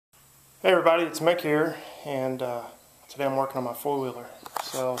Hey everybody, it's Mick here, and today I'm working on my four-wheeler.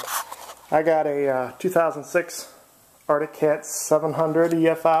 So I got a 2006 Arctic Cat 700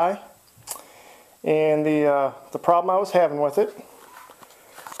 EFI, and the problem I was having with it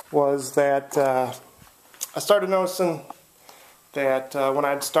was that I started noticing that when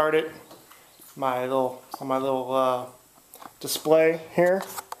I'd start it, on my little display here,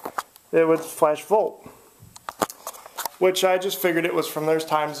 it would flash volt. Which I just figured it was from those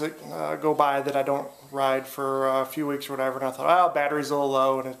times that go by that I don't ride for a few weeks or whatever, and I thought, oh, battery's a little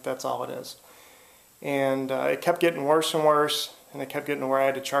low, and that's all it is. And it kept getting worse and worse, and it kept getting to where I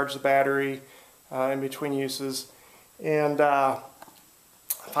had to charge the battery in between uses. And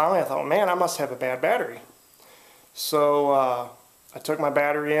finally I thought, man, I must have a bad battery. So I took my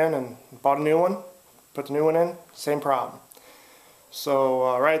battery in and bought a new one, put the new one in, same problem.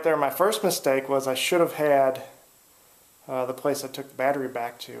 So right there, my first mistake was I should have had the place I took the battery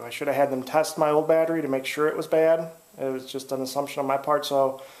back to. I should have had them test my old battery to make sure it was bad. It was just an assumption on my part,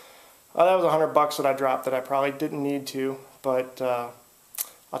 so that was $100 that I dropped that I probably didn't need to, but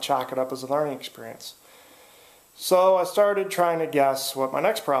I'll chalk it up as a learning experience. So I started trying to guess what my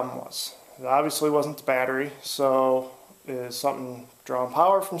next problem was. It obviously wasn't the battery, so is something drawing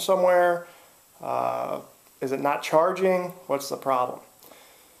power from somewhere? Is it not charging? What's the problem?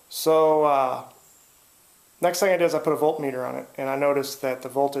 So next thing I did is I put a voltmeter on it, and I noticed that the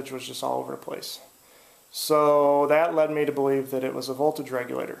voltage was just all over the place. So that led me to believe that it was a voltage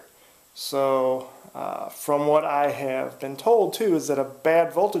regulator. So from what I have been told too is that a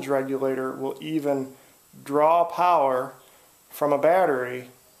bad voltage regulator will even draw power from a battery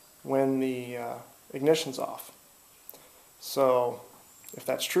when the ignition's off. So if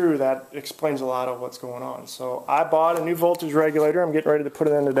that's true, that explains a lot of what's going on. So I bought a new voltage regulator. I'm getting ready to put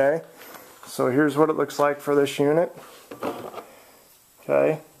it in today. So here's what it looks like for this unit.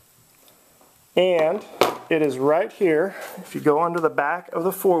 Okay, and it is right here. If you go under the back of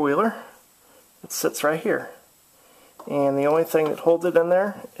the four-wheeler, it sits right here. And the only thing that holds it in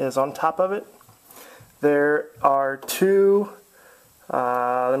there is on top of it. There are two,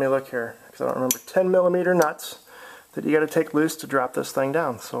 let me look here, because I don't remember, 10mm nuts that you got to take loose to drop this thing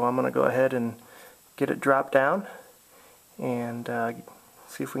down. So I'm going to go ahead and get it dropped down and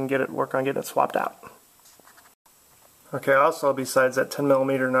see if we can work on getting it swapped out. Okay, also besides that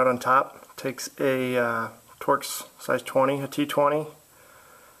 10mm nut on top, takes a Torx size 20, a T20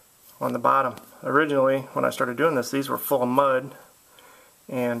 on the bottom. Originally, when I started doing this, these were full of mud,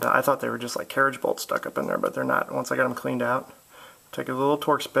 and I thought they were just like carriage bolts stuck up in there, but they're not. Once I got them cleaned out, take a little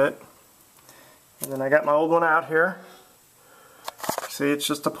Torx bit, and then I got my old one out here. See, it's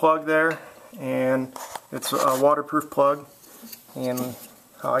just a plug there, and it's a waterproof plug, and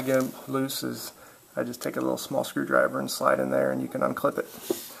how I get them loose is I just take a little small screwdriver and slide in there, and you can unclip it.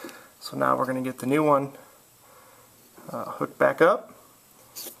 So now we're going to get the new one hooked back up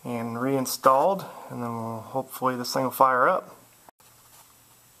and reinstalled, and then hopefully this thing will fire up.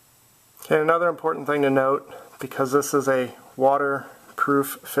 Okay, another important thing to note, because this is a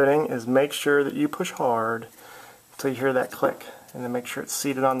waterproof fitting, is make sure that you push hard until you hear that click, and then make sure it's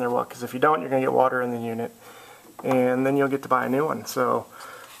seated on there well, because if you don't, you're going to get water in the unit, and then you'll get to buy a new one. So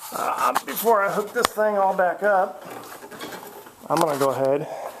before I hook this thing all back up, I'm going to go ahead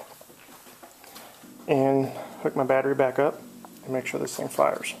and hook my battery back up and make sure this thing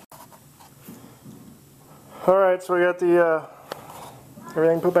fires. Alright, so we got the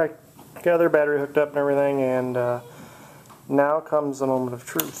everything put back together, battery hooked up and everything, and now comes the moment of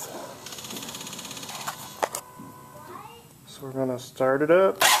truth. So we're going to start it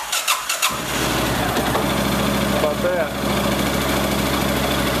up. How about that?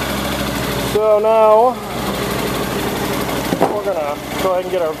 So now we're going to go ahead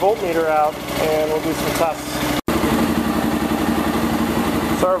and get our voltmeter out and we'll do some tests.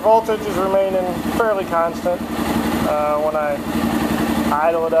 So our voltage is remaining fairly constant when I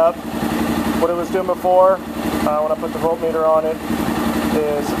idle it up. What it was doing before, when I put the voltmeter on it,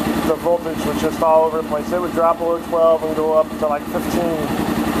 is the voltage was just all over the place. It would drop below 12 and go up to like 15.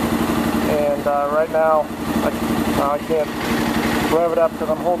 And right now, I can't rev it up because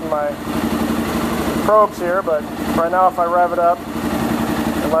I'm holding my probes here, but right now if I rev it up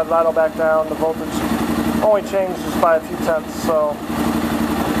and let it idle back down, the voltage only changes by a few tenths. So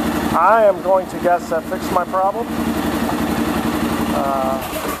I am going to guess that fixed my problem.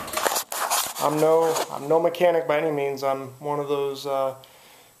 I'm no mechanic by any means. I'm one of those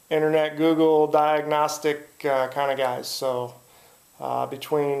internet Google diagnostic kind of guys. So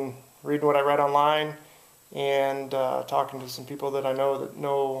between reading what I read online and talking to some people that I know that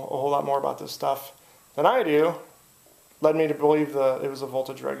know a whole lot more about this stuff than I do, led me to believe it was a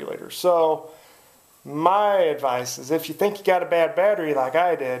voltage regulator. So my advice is, if you think you got a bad battery like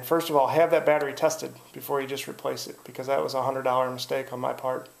I did, first of all, have that battery tested before you just replace it, because that was a $100 mistake on my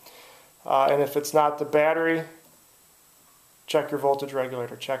part. And if it's not the battery, check your voltage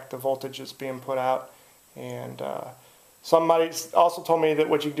regulator. Check the voltage that's being put out. And somebody also told me that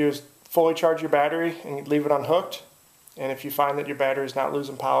what you do is fully charge your battery and leave it unhooked. And if you find that your battery is not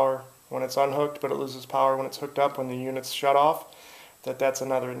losing power when it's unhooked, but it loses power when it's hooked up, when the unit's shut off, that's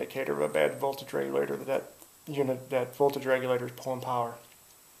another indicator of a bad voltage regulator, that voltage regulator is pulling power.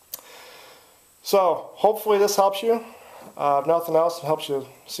 So hopefully this helps you. If nothing else, it helps you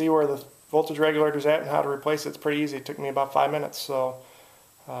see where the voltage regulator is at and how to replace it. It's pretty easy. It took me about 5 minutes. So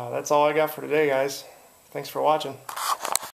that's all I got for today, guys. Thanks for watching.